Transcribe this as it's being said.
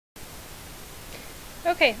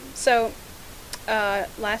Okay, so,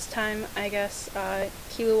 last time, I guess,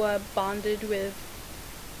 Killua bonded with,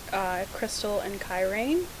 Crystal and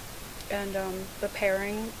Kyrain, and, the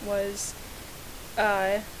pairing was,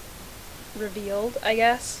 uh, revealed, I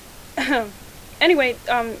guess. Anyway,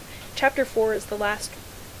 chapter 4 is the last,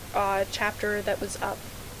 chapter that was up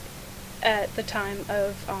at the time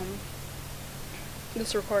of,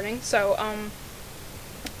 this recording, so,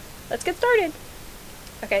 let's get started!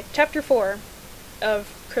 Okay, chapter 4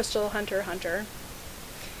 of Crystal Hunter x Hunter.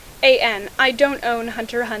 A.N. I don't own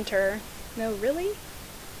Hunter x Hunter. No, really?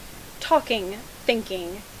 Talking,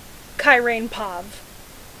 thinking. Kyrain Pav.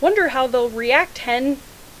 Wonder how they'll react, hen.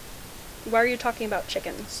 Why are you talking about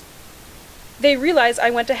chickens? They realize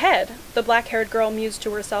I went ahead, the black-haired girl mused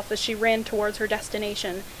to herself as she ran towards her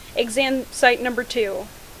destination. Exam site number 2.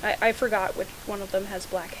 I forgot which one of them has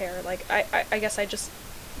black hair. Like, I guess I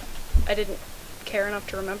didn't care enough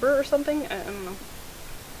to remember or something? I don't know.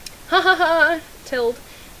 Ha ha ha! Tilde.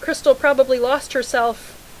 Crystal probably lost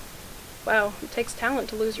herself. Wow, it takes talent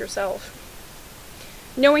to lose yourself.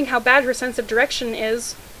 Knowing how bad her sense of direction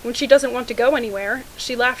is, when she doesn't want to go anywhere,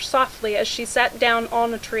 she laughed softly as she sat down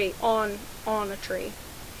on a tree. On a tree.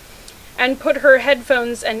 And put her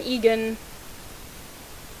headphones and Egan...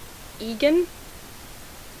 Egan?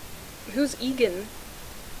 Who's Egan?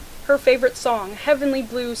 Her favorite song, Heavenly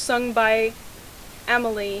Blue, sung by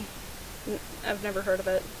Amelie. I've never heard of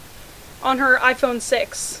it. On her iPhone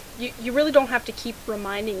 6. You really don't have to keep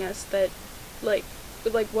reminding us that, like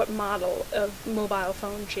what model of mobile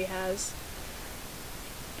phone she has.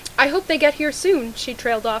 I hope they get here soon, she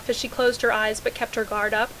trailed off as she closed her eyes but kept her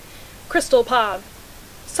guard up. Crystal Pav.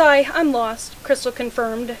 Sigh, I'm lost, Crystal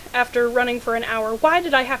confirmed, after running for an hour. Why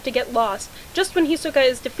did I have to get lost? Just when Hisoka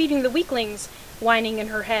is defeating the weaklings, whining in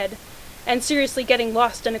her head, and seriously getting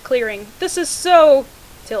lost in a clearing. This is so...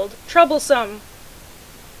 Tilde. Troublesome.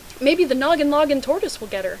 Maybe the Noggin tortoise will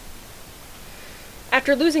get her.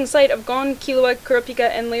 After losing sight of Gon, Killua, Kurapika,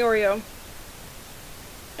 and Leorio...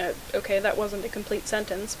 okay, that wasn't a complete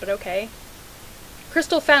sentence, but okay.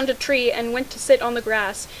 Crystal found a tree and went to sit on the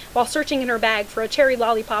grass, while searching in her bag for a cherry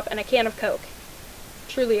lollipop and a can of Coke.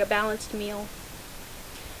 Truly a balanced meal.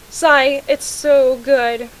 Sigh, it's so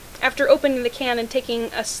good. After opening the can and taking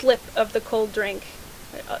a slip of the cold drink.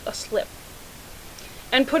 A slip.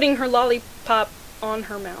 And putting her lollipop on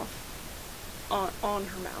her mouth. On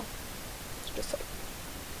her mouth. It's just like...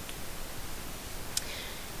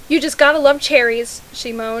 You just gotta love cherries,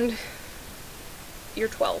 she moaned. You're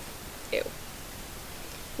 12. Ew.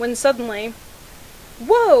 When suddenly...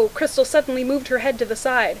 Whoa! Crystal suddenly moved her head to the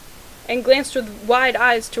side, and glanced with wide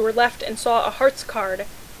eyes to her left and saw a hearts card.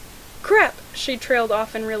 Crap! She trailed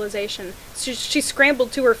off in realization. She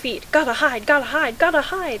scrambled to her feet. Gotta hide! Gotta hide! Gotta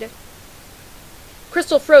hide!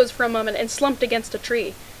 Crystal froze for a moment and slumped against a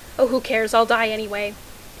tree. Oh, who cares? I'll die anyway.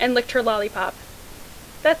 And licked her lollipop.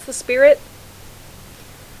 That's the spirit.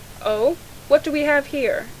 Oh? What do we have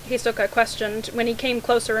here? Hisoka questioned when he came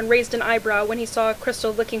closer and raised an eyebrow when he saw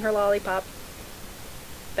Crystal licking her lollipop.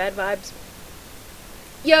 Bad vibes.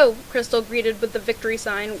 Yo! Crystal greeted with the victory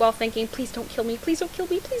sign while thinking, please don't kill me, please don't kill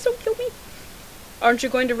me, please don't kill me. Aren't you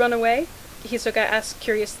going to run away? Hisoka asked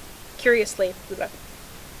curiously.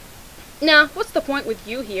 Nah, what's the point with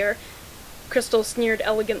you here? Crystal sneered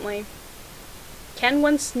elegantly. Can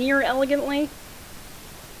one sneer elegantly?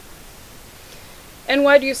 And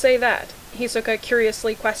why do you say that? Hisoka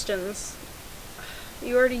curiously questions.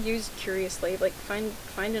 You already used curiously, like,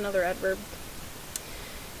 find another adverb.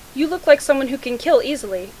 You look like someone who can kill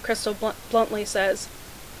easily, Crystal bluntly says.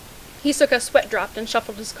 Hisoka sweat dropped and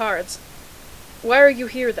shuffled his cards. Why are you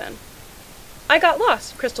here, then? I got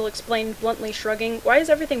lost, Crystal explained, bluntly shrugging. Why is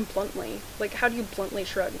everything bluntly? Like, how do you bluntly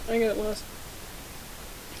shrug? I got lost.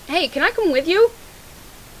 Hey, can I come with you?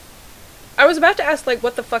 I was about to ask, like,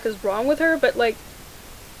 what the fuck is wrong with her, but, like,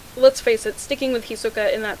 let's face it, sticking with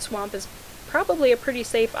Hisoka in that swamp is probably a pretty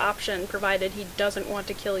safe option, provided he doesn't want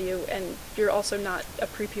to kill you, and you're also not a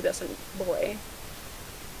prepubescent boy.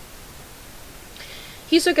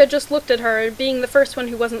 Hisoka just looked at her, being the first one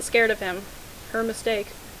who wasn't scared of him. Her mistake.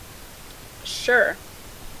 Sure.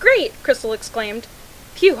 Great! Crystal exclaimed.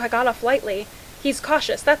 Phew, I got off lightly. He's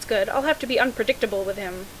cautious, that's good. I'll have to be unpredictable with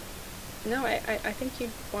him. No, I think you'd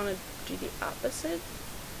want to do the opposite.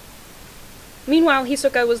 Meanwhile,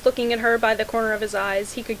 Hisoka was looking at her by the corner of his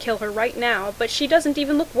eyes. He could kill her right now, but she doesn't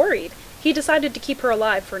even look worried. He decided to keep her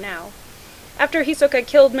alive for now. After Hisoka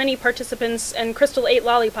killed many participants and Crystal ate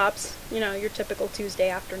lollipops, you know, your typical Tuesday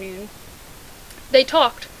afternoon, they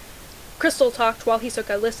talked. Crystal talked while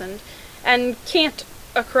Hisoka listened, and cant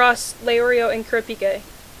across Leorio and Kurapika.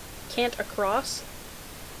 Cant across?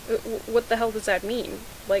 What the hell does that mean?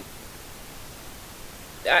 Like,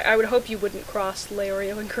 I would hope you wouldn't cross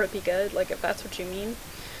Leorio and Kurapika, like, if that's what you mean.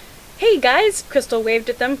 Hey, guys! Crystal waved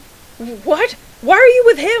at them. What? Why are you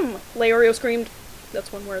with him? Leorio screamed.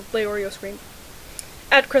 That's one word. Leorio screamed.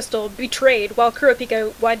 At Crystal, betrayed, while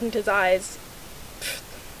Kurapika widened his eyes.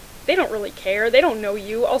 Pfft, they don't really care. They don't know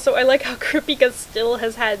you. Also, I like how Kurapika still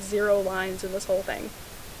has had 0 lines in this whole thing.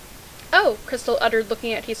 Oh, Crystal uttered,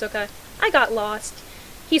 looking at Hisoka. I got lost.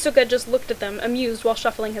 Hisoka just looked at them, amused while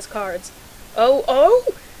shuffling his cards. Oh?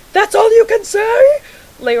 That's all you can say?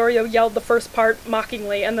 Leorio yelled the first part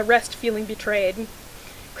mockingly, and the rest feeling betrayed.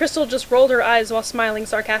 Crystal just rolled her eyes while smiling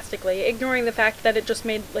sarcastically, ignoring the fact that it just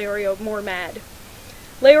made Leorio more mad.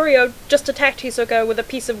 Leorio just attacked Hisoka with a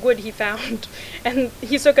piece of wood he found, and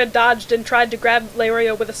Hisoka dodged and tried to grab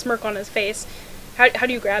Leorio with a smirk on his face. How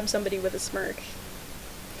do you grab somebody with a smirk?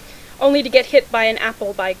 Only to get hit by an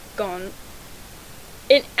apple by Gon.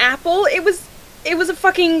 An apple? It was a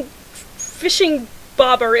fucking fishing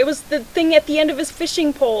bobber. It was the thing at the end of his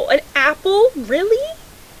fishing pole. An apple? Really?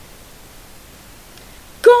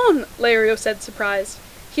 Gon! Leorio said, surprised.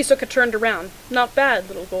 Hisoka turned around. Not bad,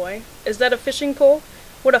 little boy. Is that a fishing pole?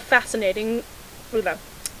 What a fascinating...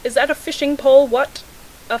 Is that a fishing pole? What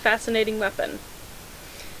a fascinating weapon.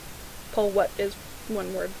 Pole what is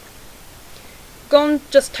one word. Gon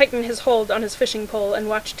just tightened his hold on his fishing pole and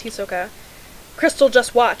watched Hisoka. Crystal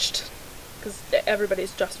just watched. Because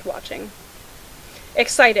everybody's just watching.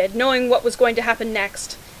 Excited, knowing what was going to happen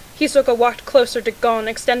next. Hisoka walked closer to Gon,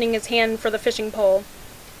 extending his hand for the fishing pole.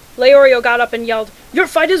 Leorio got up and yelled, "Your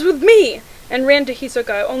fight is with me!" and ran to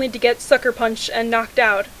Hisoka, only to get sucker punched and knocked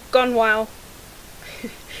out. Gonwhile.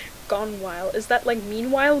 Gonwhile. Is that like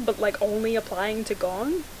meanwhile, but like only applying to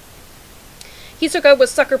Gon? Hisoka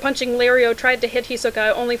was sucker punching Leorio, tried to hit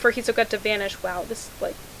Hisoka, only for Hisoka to vanish. Wow, this,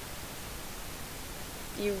 like...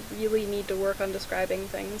 You really need to work on describing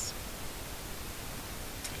things.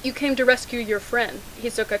 You came to rescue your friend,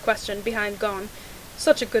 Hisoka questioned behind Gon.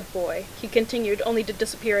 Such a good boy, he continued, only to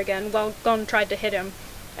disappear again, while Gon tried to hit him.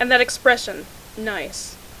 And that expression.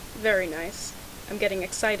 Nice. Very nice. I'm getting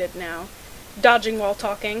excited now. Dodging while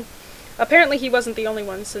talking. Apparently he wasn't the only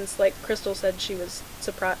one, since, like, Crystal said she was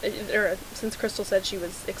since Crystal said she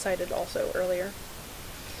was excited also earlier.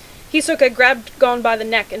 Hisoka grabbed Gon by the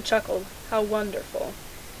neck and chuckled. How wonderful.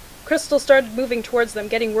 Crystal started moving towards them,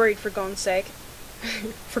 getting worried for Gon's sake.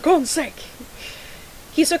 For Gon's sake!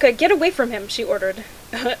 Hisoka, get away from him, she ordered.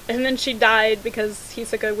 And then she died because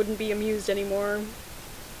Hisoka wouldn't be amused anymore.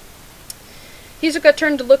 Hisoka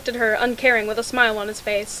turned to look at her, uncaring, with a smile on his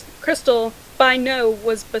face. Crystal, by no,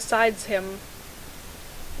 was besides him.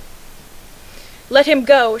 Let him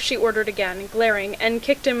go, she ordered again, glaring, and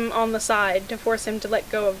kicked him on the side to force him to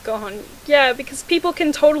let go of Gon. Yeah, because people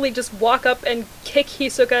can totally just walk up and kick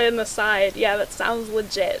Hisoka in the side. Yeah, that sounds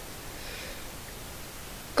legit.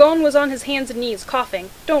 Gon was on his hands and knees, coughing.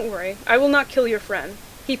 Don't worry, I will not kill your friend.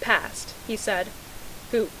 He passed, he said.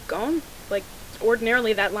 Who, Gon? Like,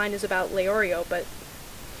 ordinarily that line is about Leorio, but...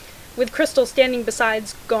 With Crystal standing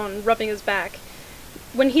beside Gon, rubbing his back.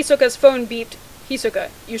 When Hisoka's phone beeped, Hisoka,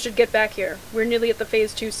 you should get back here. We're nearly at the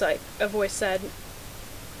Phase 2 site, a voice said.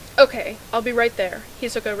 Okay, I'll be right there,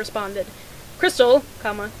 Hisoka responded. Crystal,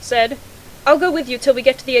 said, I'll go with you till we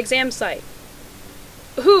get to the exam site.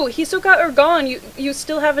 Who? Hisoka or Gon? You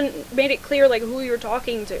still haven't made it clear, like, who you're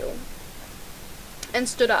talking to. And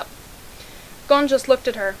stood up. Gon just looked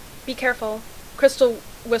at her. Be careful, Crystal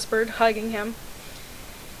whispered, hugging him.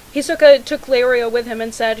 Hisoka took Leorio with him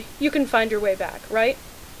and said, You can find your way back, right?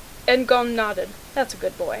 And Gon nodded. That's a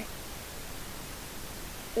good boy.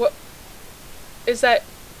 What? Is that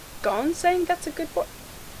Gon saying that's a good boy?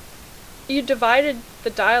 You divided the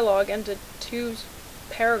dialogue into 2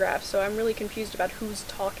 paragraphs, so I'm really confused about who's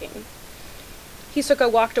talking.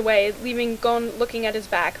 Hisoka walked away, leaving Gon looking at his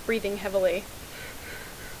back, breathing heavily.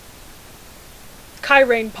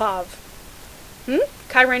 Kairain Pav.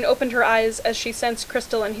 Kairain opened her eyes as she sensed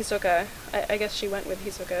Crystal and Hisoka. I guess she went with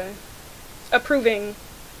Hisoka. Approving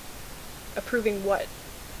what?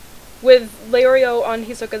 With Leorio on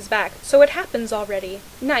Hisoka's back. So it happens already.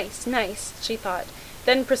 Nice, nice, she thought.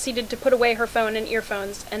 Then proceeded to put away her phone and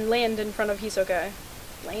earphones and land in front of Hisoka.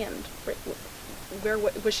 Land? Where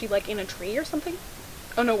was she, like, in a tree or something?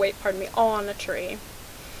 Oh no, wait, pardon me. On a tree.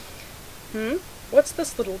 What's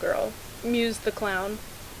this little girl? Mused the clown.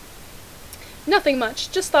 Nothing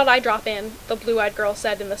much. Just thought I'd drop in, the blue-eyed girl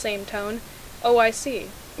said in the same tone. Oh, I see.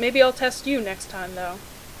 Maybe I'll test you next time, though.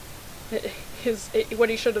 What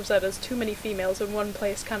he should have said is, too many females in one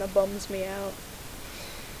place kind of bums me out.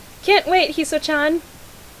 Can't wait, Hiso-chan!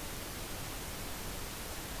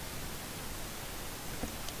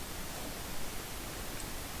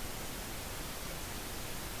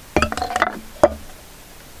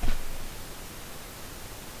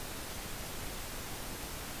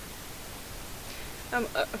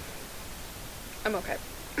 I'm okay.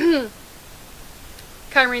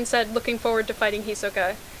 Kyrene said, looking forward to fighting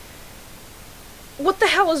Hisoka. What the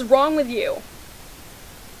hell is wrong with you?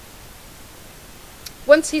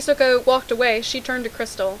 Once Hisoka walked away, she turned to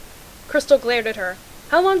Crystal. Crystal glared at her.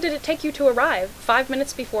 How long did it take you to arrive? 5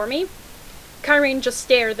 minutes before me? Kyrene just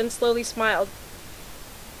stared, then slowly smiled.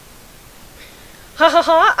 Ha ha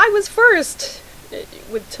ha, I was first!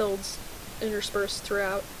 With tildes interspersed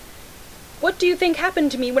throughout. What do you think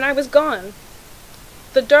happened to me when I was gone?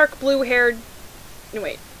 The dark blue-eyed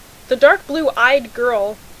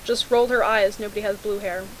girl just rolled her eyes. Nobody has blue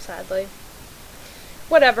hair, sadly.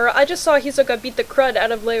 Whatever, I just saw Hisoka beat the crud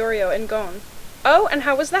out of Leorio and Gon. Oh, and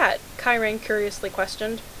how was that? Kyrene curiously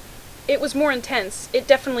questioned. It was more intense. It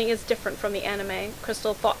definitely is different from the anime,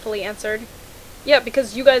 Crystal thoughtfully answered. Yeah,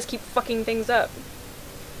 because you guys keep fucking things up.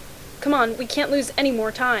 Come on, we can't lose any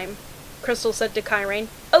more time, Crystal said to Kyrene.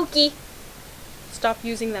 Okie! Stop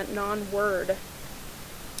using that non-word.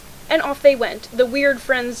 And off they went, the weird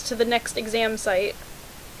friends to the next exam site.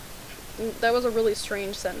 That was a really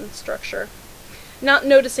strange sentence structure. Not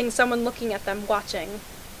noticing someone looking at them, watching.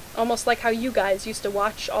 Almost like how you guys used to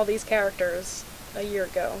watch all these characters a year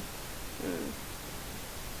ago.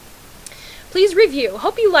 Please review,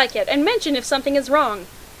 hope you like it, and mention if something is wrong.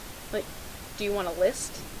 Like, do you want a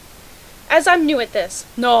list? As I'm new at this.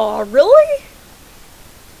 No, really?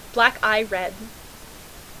 Black Eye Red.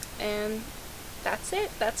 And that's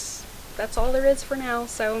it. That's all there is for now.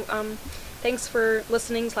 So, thanks for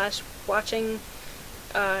listening / watching,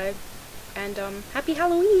 and happy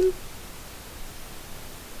Halloween!